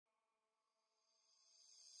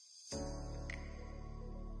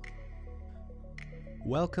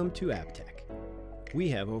Welcome to AAPPTec. We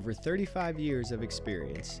have over 35 years of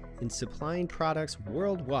experience in supplying products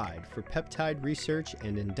worldwide for peptide research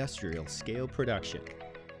and industrial scale production.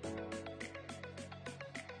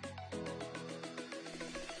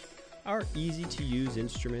 Our easy-to-use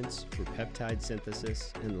instruments for peptide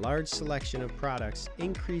synthesis and large selection of products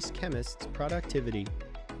increase chemists' productivity,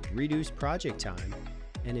 reduce project time,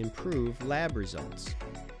 and improve lab results.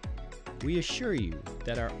 We assure you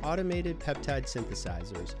that our automated peptide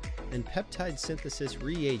synthesizers and peptide synthesis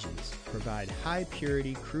reagents provide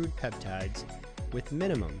high-purity crude peptides with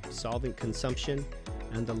minimum solvent consumption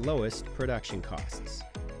and the lowest production costs.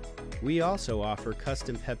 We also offer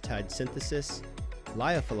custom peptide synthesis,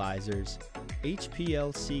 lyophilizers,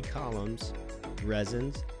 HPLC columns,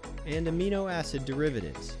 resins, and amino acid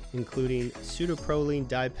derivatives, including pseudoproline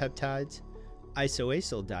dipeptides,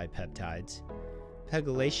 isoacyl dipeptides,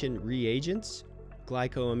 pegylation reagents,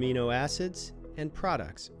 glycoamino acids, and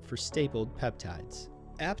products for stapled peptides.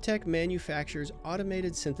 AAPPTec manufactures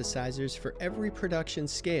automated synthesizers for every production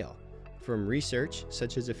scale, from research,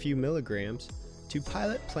 such as a few milligrams, to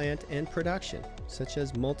pilot plant and production, such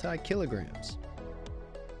as multi-kilograms.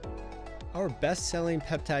 Our best-selling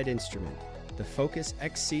peptide instrument, the Focus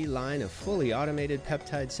XC line of fully automated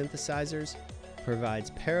peptide synthesizers,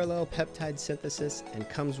 provides parallel peptide synthesis and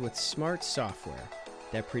comes with smart software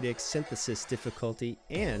that predicts synthesis difficulty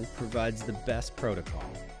and provides the best protocol.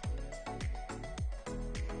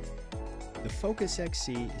 The Focus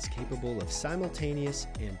XC is capable of simultaneous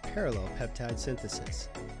and parallel peptide synthesis.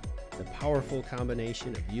 The powerful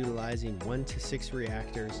combination of utilizing 1 to 6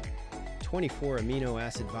 reactors, 24 amino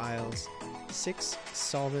acid vials, 6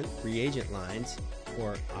 solvent reagent lines,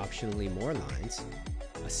 or optionally more lines,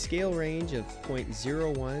 a scale range of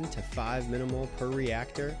 0.01 to 5 millimole per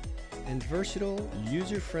reactor, and versatile,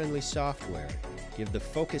 user-friendly software give the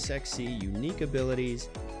Focus XC unique abilities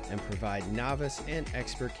and provide novice and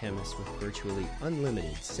expert chemists with virtually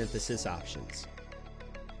unlimited synthesis options.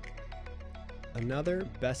 Another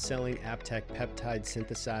best-selling AAPPTec peptide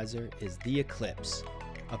synthesizer is the Eclipse,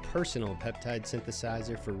 a personal peptide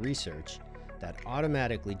synthesizer for research that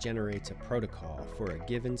automatically generates a protocol for a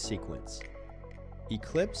given sequence.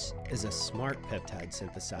 Eclipse is a smart peptide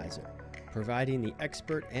synthesizer, providing the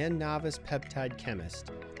expert and novice peptide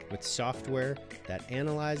chemist with software that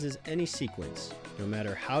analyzes any sequence, no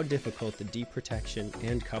matter how difficult the deprotection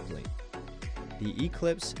and coupling. The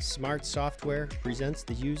Eclipse Smart software presents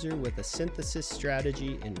the user with a synthesis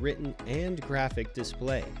strategy in written and graphic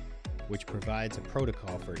display, which provides a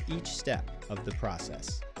protocol for each step of the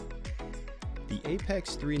process. The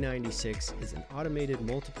Apex 396 is an automated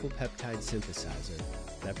multiple peptide synthesizer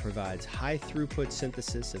that provides high-throughput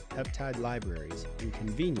synthesis of peptide libraries in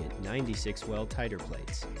convenient 96-well titer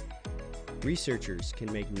plates. Researchers can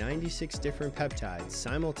make 96 different peptides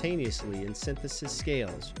simultaneously in synthesis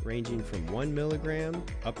scales ranging from 1 milligram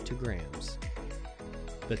up to grams.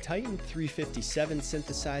 The Titan 357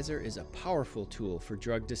 synthesizer is a powerful tool for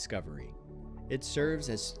drug discovery. It serves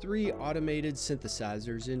as 3 automated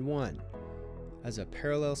synthesizers in one. As a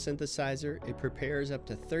parallel synthesizer, it prepares up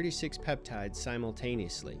to 36 peptides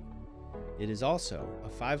simultaneously. It is also a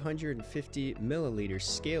 550 milliliter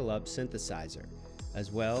scale-up synthesizer,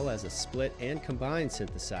 as well as a split and combined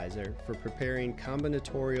synthesizer for preparing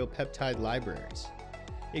combinatorial peptide libraries.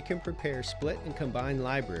 It can prepare split and combined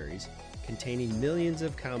libraries containing millions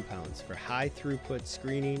of compounds for high-throughput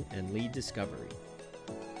screening and lead discovery.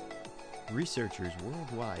 Researchers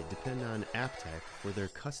worldwide depend on AAPPTec for their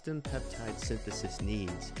custom peptide synthesis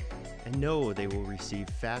needs and know they will receive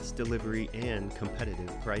fast delivery and competitive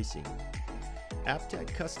pricing. AAPPTec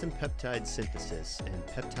custom peptide synthesis and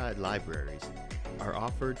peptide libraries are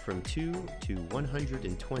offered from 2 to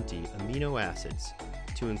 120 amino acids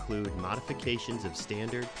to include modifications of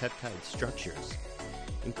standard peptide structures,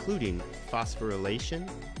 including phosphorylation,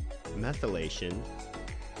 methylation,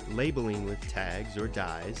 labeling with tags or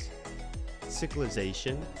dyes,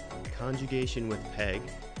 cyclization, conjugation with PEG,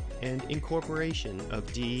 and incorporation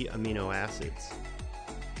of D amino acids.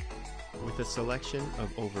 With a selection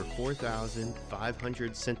of over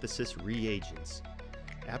 4,500 synthesis reagents,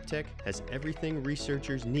 AAPPTec has everything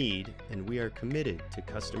researchers need, and we are committed to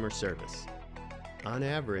customer service. On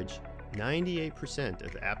average, 98%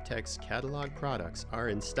 of AAPPTec's catalog products are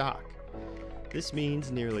in stock. This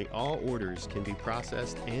means nearly all orders can be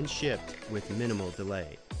processed and shipped with minimal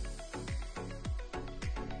delay.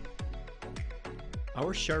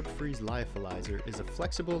 Our Sharp Freeze lyophilizer is a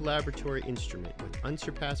flexible laboratory instrument with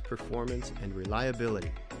unsurpassed performance and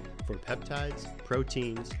reliability for peptides,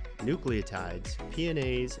 proteins, nucleotides,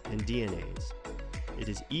 PNAs, and DNAs. It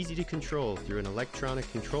is easy to control through an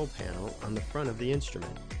electronic control panel on the front of the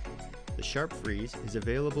instrument. The Sharp Freeze is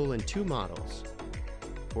available in two models,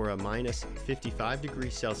 for a minus 55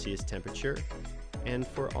 degrees Celsius temperature and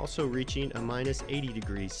for also reaching a minus 80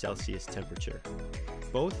 degrees Celsius temperature.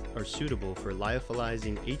 Both are suitable for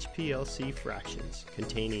lyophilizing HPLC fractions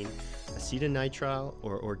containing acetonitrile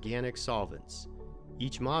or organic solvents.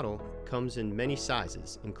 Each model comes in many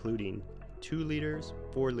sizes, including 2 liters,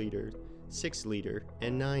 4 liters, 6 liter,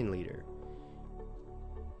 and 9 liter.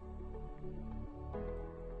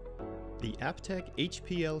 The AAPPTec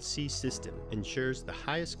HPLC system ensures the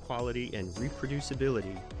highest quality and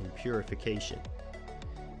reproducibility in purification.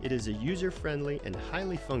 It is a user-friendly and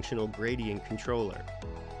highly functional gradient controller.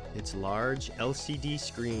 Its large LCD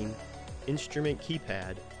screen, instrument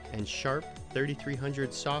keypad, and Sharp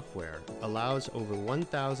 3300 software allows over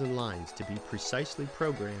 1,000 lines to be precisely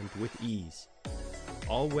programmed with ease.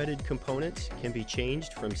 All wetted components can be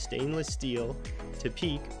changed from stainless steel to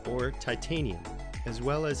PEEK or titanium, as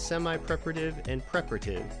well as semi-preparative and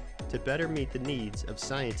preparative to better meet the needs of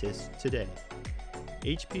scientists today.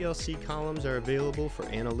 HPLC columns are available for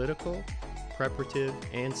analytical, preparative,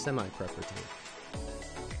 and semi-preparative.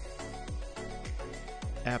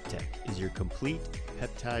 AAPPTec is your complete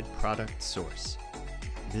peptide product source.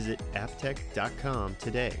 Visit AAPPTec.com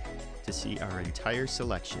today to see our entire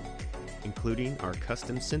selection, including our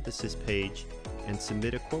custom synthesis page, and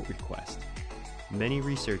submit a quote request. Many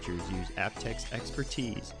researchers use AAPPTec's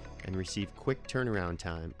expertise and receive quick turnaround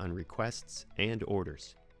time on requests and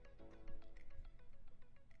orders.